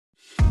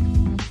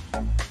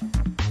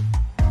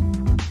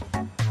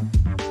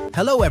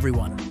Hello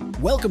everyone,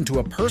 welcome to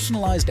a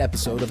personalized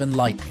episode of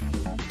Enlighten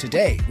Me.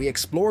 Today we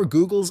explore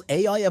Google's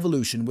AI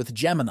evolution with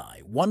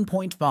Gemini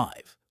 1.5,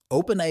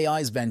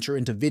 OpenAI's venture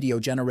into video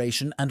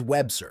generation and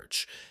web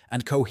search,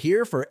 and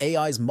Cohere for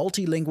AI's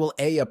multilingual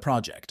AI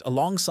project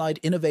alongside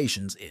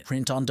innovations in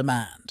print on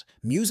demand,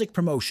 music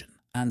promotion,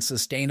 and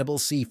sustainable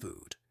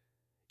seafood.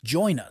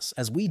 Join us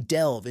as we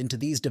delve into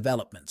these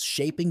developments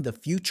shaping the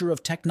future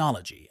of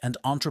technology and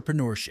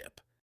entrepreneurship.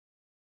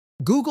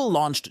 Google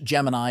launched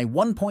Gemini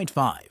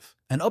 1.5,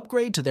 an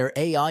upgrade to their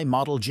AI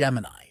model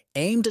Gemini,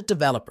 aimed at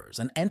developers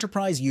and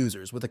enterprise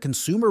users with a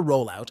consumer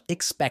rollout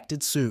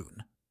expected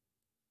soon.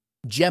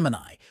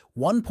 Gemini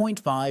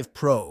 1.5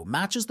 Pro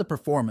matches the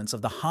performance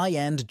of the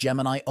high-end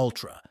Gemini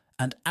Ultra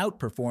and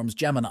outperforms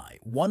Gemini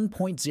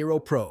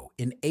 1.0 Pro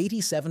in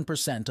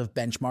 87% of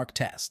benchmark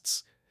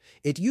tests.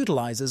 It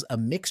utilizes a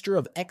mixture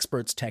of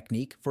experts'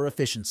 technique for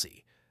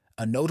efficiency.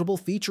 A notable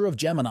feature of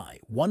Gemini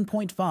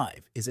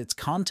 1.5 is its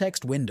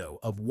context window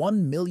of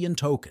 1 million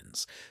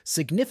tokens,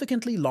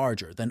 significantly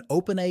larger than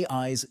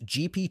OpenAI's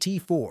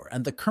GPT-4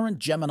 and the current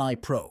Gemini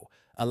Pro,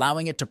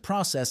 allowing it to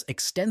process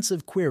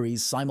extensive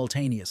queries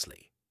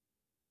simultaneously.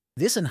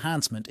 This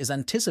enhancement is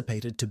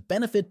anticipated to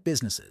benefit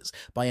businesses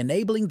by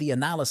enabling the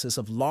analysis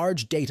of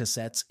large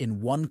datasets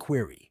in one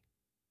query.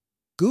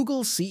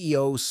 Google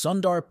CEO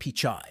Sundar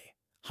Pichai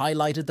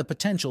highlighted the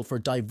potential for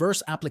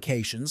diverse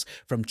applications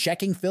from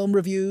checking film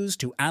reviews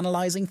to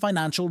analyzing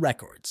financial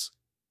records.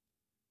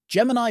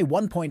 Gemini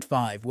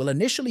 1.5 will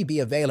initially be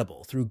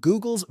available through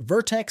Google's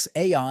Vertex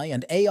AI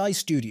and AI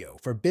Studio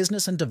for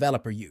business and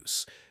developer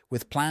use,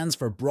 with plans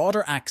for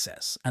broader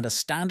access and a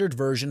standard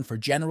version for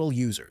general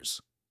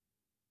users.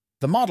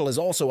 The model is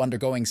also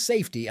undergoing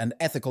safety and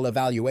ethical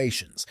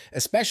evaluations,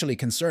 especially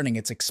concerning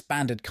its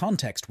expanded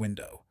context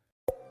window.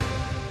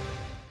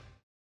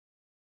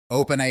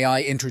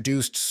 OpenAI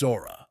introduced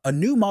Sora, a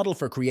new model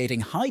for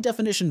creating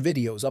high-definition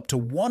videos up to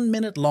 1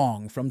 minute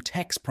long from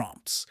text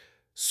prompts.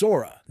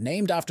 Sora,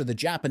 named after the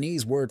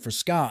Japanese word for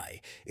sky,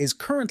 is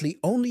currently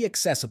only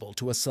accessible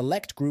to a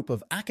select group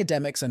of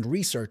academics and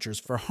researchers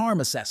for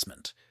harm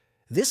assessment.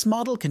 This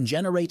model can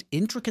generate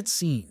intricate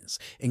scenes,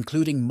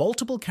 including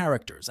multiple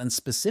characters and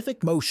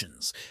specific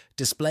motions,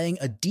 displaying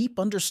a deep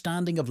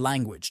understanding of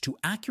language to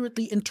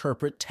accurately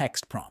interpret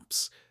text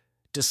prompts.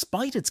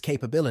 Despite its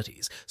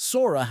capabilities,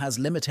 Sora has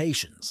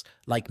limitations,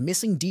 like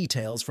missing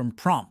details from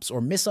prompts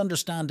or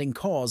misunderstanding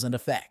cause and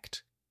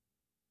effect.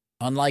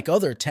 Unlike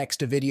other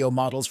text-to-video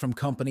models from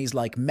companies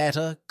like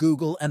Meta,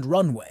 Google, and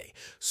Runway,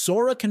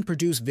 Sora can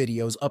produce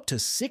videos up to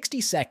 60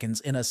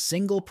 seconds in a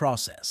single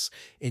process,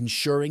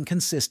 ensuring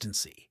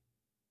consistency.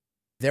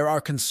 There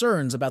are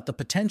concerns about the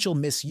potential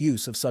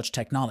misuse of such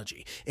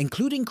technology,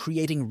 including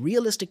creating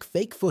realistic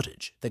fake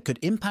footage that could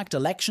impact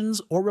elections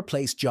or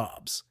replace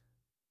jobs.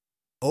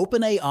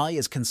 OpenAI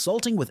is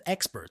consulting with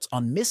experts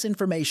on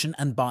misinformation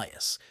and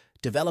bias,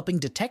 developing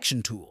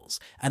detection tools,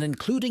 and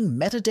including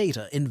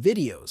metadata in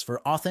videos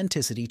for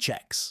authenticity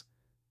checks.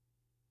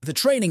 The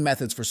training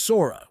methods for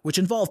Sora, which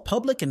involve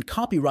public and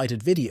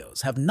copyrighted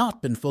videos, have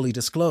not been fully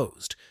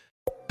disclosed.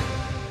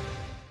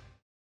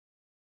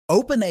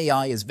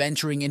 OpenAI is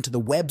venturing into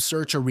the web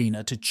search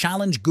arena to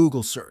challenge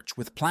Google Search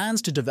with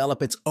plans to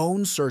develop its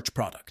own search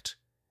product.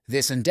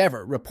 This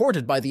endeavor,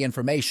 reported by The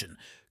Information,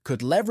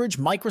 could leverage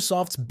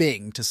Microsoft's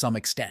Bing to some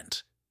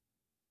extent.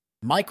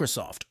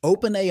 Microsoft,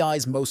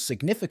 OpenAI's most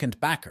significant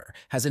backer,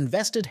 has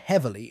invested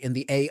heavily in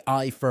the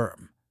AI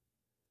firm.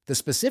 The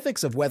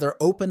specifics of whether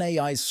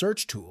OpenAI's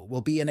search tool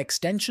will be an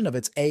extension of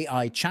its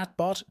AI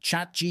chatbot,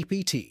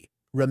 ChatGPT,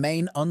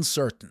 remain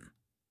uncertain.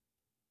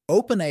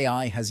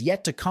 OpenAI has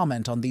yet to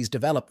comment on these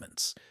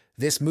developments.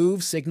 This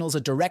move signals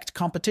a direct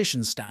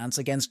competition stance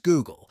against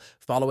Google,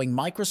 following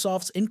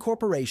Microsoft's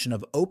incorporation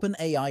of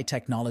OpenAI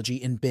technology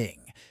in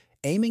Bing,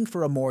 aiming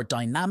for a more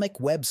dynamic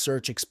web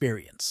search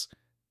experience.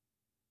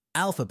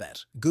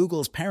 Alphabet,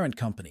 Google's parent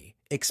company,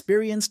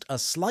 experienced a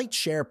slight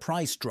share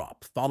price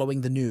drop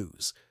following the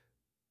news.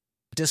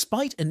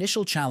 Despite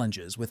initial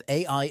challenges with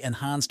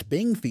AI-enhanced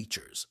Bing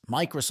features,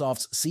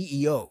 Microsoft's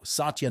CEO,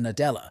 Satya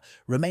Nadella,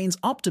 remains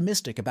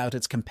optimistic about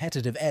its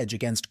competitive edge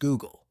against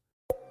Google.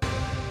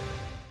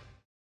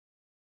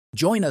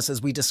 Join us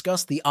as we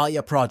discuss the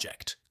Aya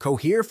project.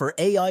 Cohere for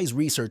AI's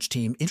research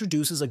team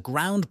introduces a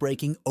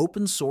groundbreaking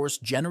open-source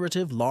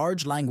generative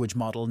large language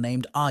model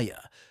named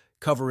Aya,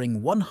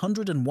 covering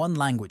 101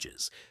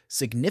 languages,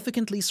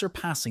 significantly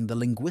surpassing the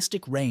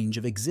linguistic range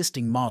of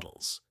existing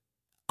models.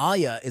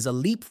 Aya is a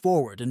leap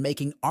forward in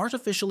making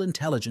artificial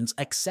intelligence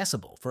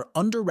accessible for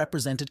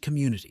underrepresented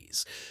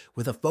communities,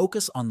 with a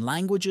focus on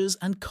languages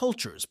and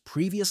cultures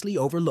previously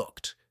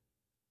overlooked.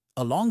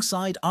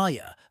 Alongside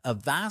Aya, a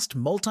vast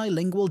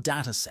multilingual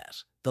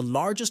dataset, the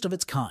largest of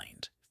its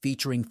kind,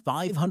 featuring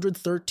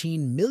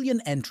 513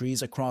 million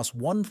entries across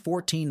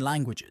 114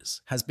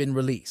 languages, has been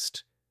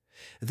released.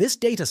 This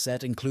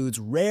dataset includes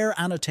rare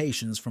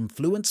annotations from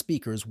fluent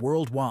speakers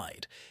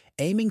worldwide,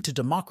 aiming to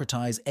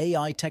democratize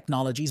AI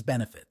technology's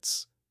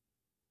benefits.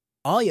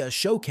 Aya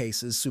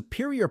showcases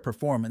superior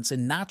performance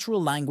in natural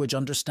language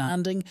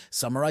understanding,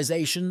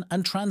 summarization,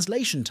 and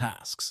translation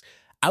tasks,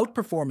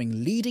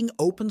 outperforming leading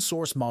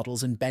open-source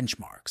models in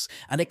benchmarks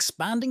and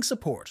expanding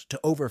support to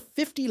over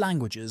 50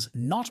 languages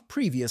not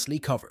previously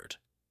covered.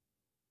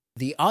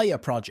 The Aya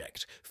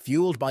project,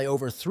 fueled by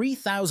over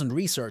 3,000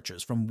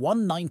 researchers from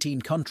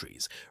 119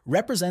 countries,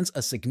 represents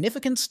a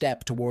significant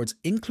step towards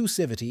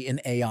inclusivity in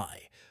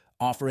AI,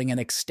 offering an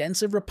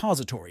extensive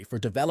repository for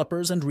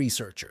developers and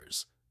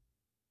researchers.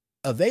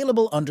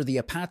 Available under the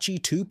Apache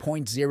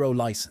 2.0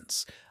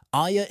 license,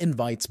 Aya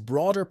invites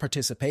broader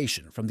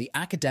participation from the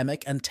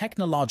academic and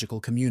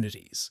technological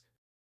communities.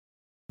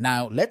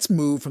 Now, let's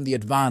move from the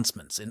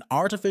advancements in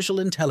artificial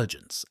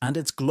intelligence and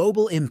its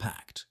global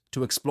impact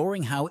to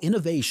exploring how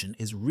innovation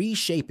is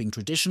reshaping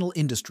traditional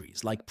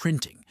industries like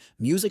printing,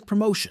 music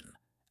promotion,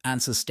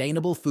 and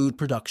sustainable food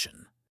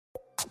production.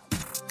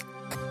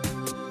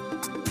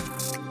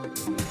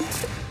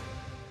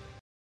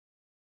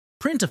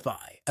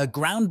 Printify, a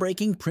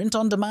groundbreaking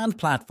print-on-demand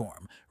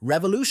platform,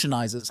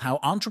 revolutionizes how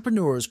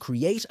entrepreneurs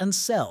create and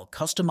sell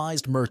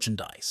customized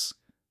merchandise.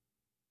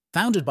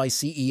 Founded by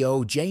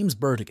CEO James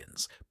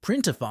Burdigans,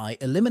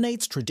 Printify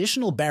eliminates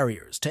traditional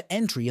barriers to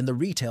entry in the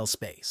retail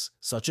space,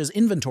 such as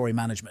inventory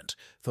management,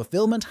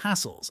 fulfillment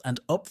hassles, and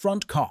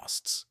upfront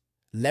costs.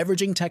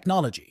 Leveraging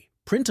technology,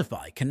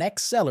 Printify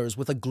connects sellers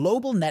with a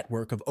global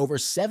network of over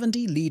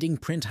 70 leading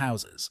print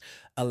houses,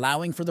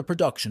 allowing for the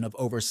production of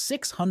over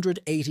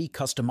 680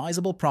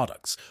 customizable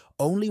products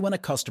only when a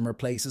customer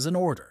places an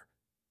order.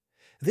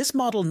 This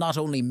model not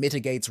only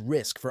mitigates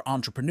risk for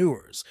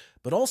entrepreneurs,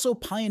 but also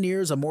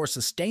pioneers a more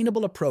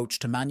sustainable approach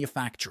to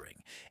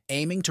manufacturing,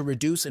 aiming to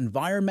reduce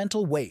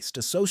environmental waste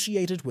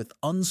associated with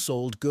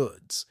unsold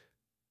goods.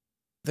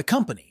 The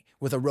company,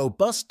 with a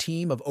robust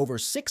team of over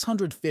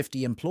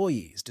 650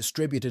 employees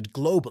distributed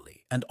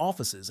globally and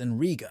offices in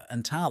Riga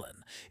and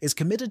Tallinn, is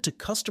committed to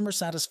customer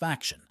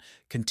satisfaction,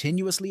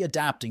 continuously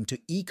adapting to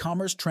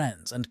e-commerce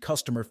trends and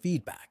customer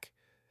feedback.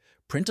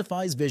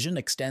 Printify's vision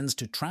extends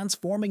to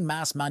transforming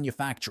mass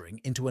manufacturing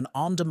into an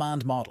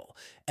on-demand model,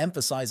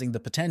 emphasizing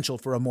the potential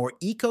for a more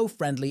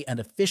eco-friendly and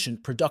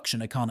efficient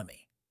production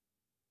economy.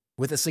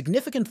 With a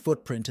significant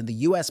footprint in the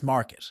US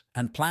market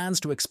and plans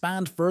to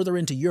expand further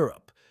into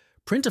Europe,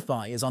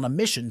 Printify is on a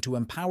mission to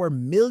empower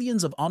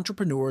millions of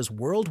entrepreneurs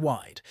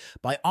worldwide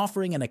by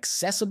offering an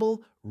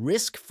accessible,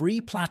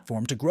 risk-free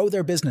platform to grow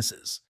their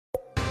businesses.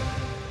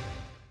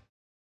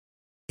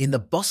 In the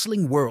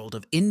bustling world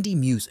of indie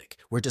music,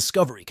 where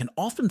discovery can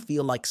often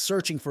feel like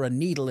searching for a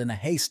needle in a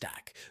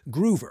haystack,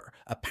 Groover,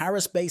 a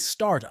Paris-based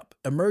startup,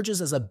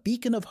 emerges as a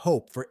beacon of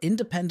hope for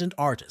independent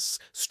artists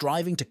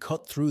striving to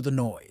cut through the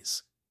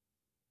noise.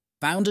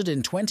 Founded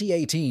in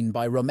 2018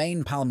 by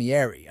Romain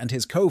Palmieri and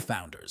his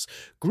co-founders,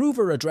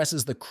 Groover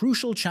addresses the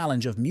crucial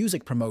challenge of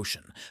music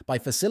promotion by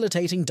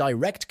facilitating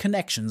direct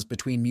connections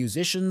between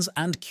musicians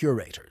and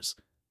curators.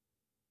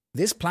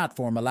 This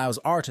platform allows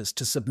artists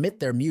to submit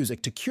their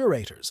music to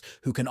curators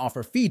who can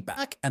offer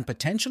feedback and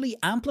potentially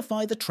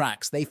amplify the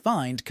tracks they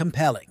find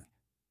compelling.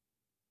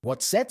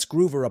 What sets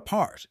Groover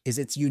apart is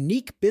its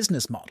unique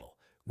business model,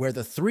 where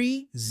the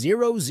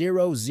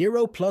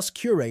 3,000+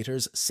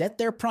 curators set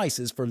their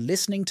prices for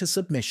listening to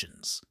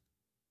submissions.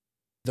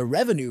 The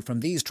revenue from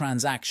these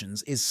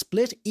transactions is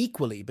split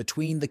equally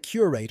between the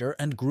curator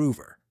and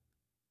Groover.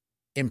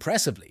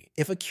 Impressively,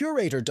 if a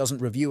curator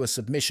doesn't review a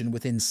submission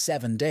within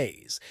 7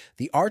 days,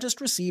 the artist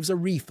receives a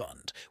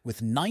refund,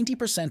 with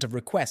 90% of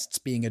requests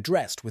being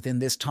addressed within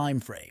this time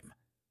frame.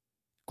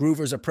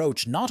 Groover's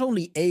approach not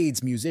only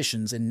aids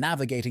musicians in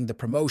navigating the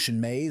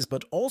promotion maze,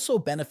 but also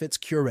benefits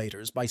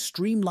curators by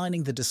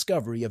streamlining the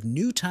discovery of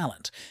new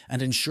talent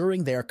and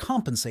ensuring they are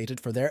compensated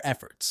for their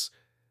efforts.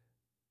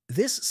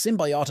 This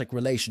symbiotic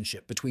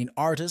relationship between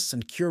artists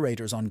and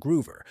curators on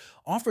Groover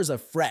offers a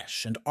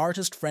fresh and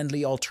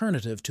artist-friendly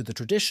alternative to the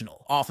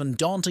traditional, often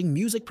daunting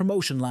music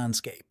promotion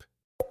landscape.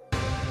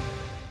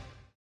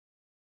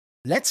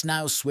 Let's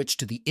now switch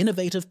to the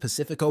innovative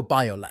Pacifico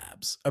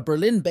Biolabs, a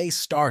Berlin-based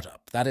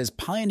startup that is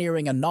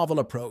pioneering a novel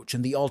approach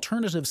in the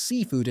alternative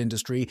seafood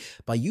industry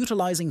by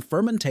utilizing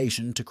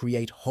fermentation to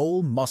create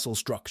whole muscle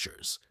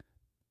structures.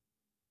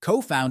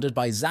 Co-founded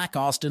by Zach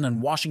Austin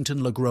and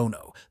Washington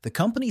Lagrono, the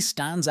company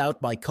stands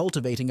out by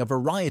cultivating a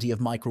variety of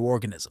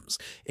microorganisms,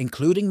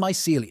 including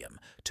mycelium,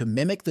 to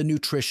mimic the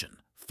nutrition,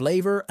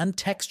 flavor, and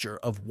texture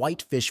of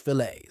whitefish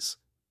fillets.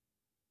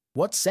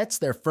 What sets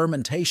their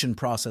fermentation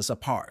process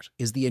apart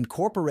is the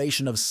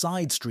incorporation of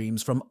side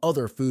streams from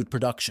other food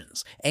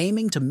productions,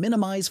 aiming to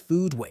minimize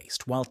food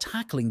waste while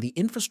tackling the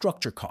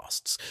infrastructure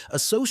costs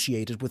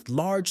associated with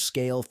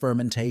large-scale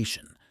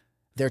fermentation.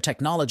 Their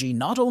technology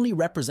not only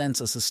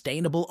represents a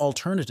sustainable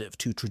alternative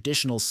to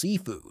traditional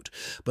seafood,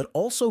 but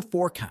also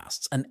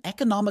forecasts an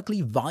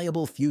economically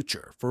viable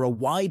future for a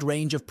wide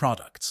range of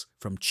products,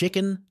 from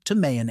chicken to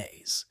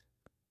mayonnaise.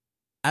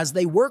 As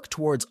they work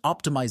towards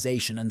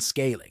optimization and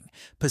scaling,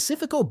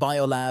 Pacifico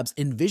Biolabs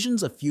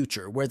envisions a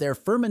future where their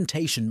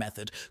fermentation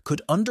method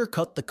could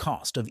undercut the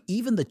cost of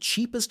even the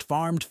cheapest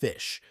farmed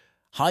fish,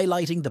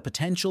 highlighting the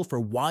potential for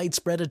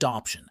widespread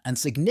adoption and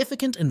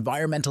significant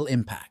environmental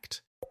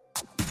impact.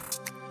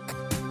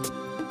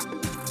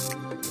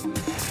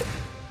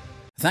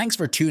 Thanks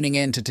for tuning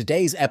in to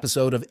today's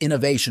episode of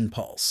Innovation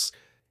Pulse.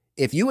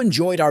 If you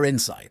enjoyed our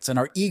insights and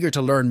are eager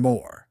to learn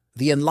more,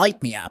 the Enlighten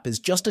Me app is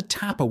just a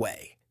tap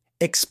away.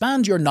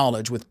 Expand your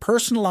knowledge with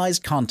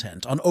personalized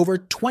content on over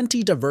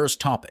 20 diverse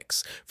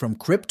topics, from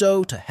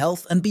crypto to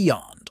health and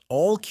beyond,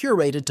 all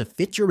curated to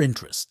fit your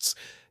interests.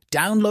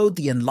 Download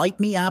the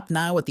Enlighten Me app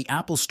now at the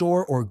Apple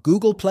Store or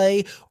Google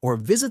Play, or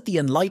visit the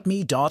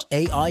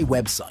enlightenme.ai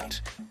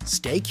website.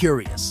 Stay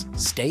curious,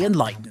 stay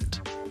enlightened.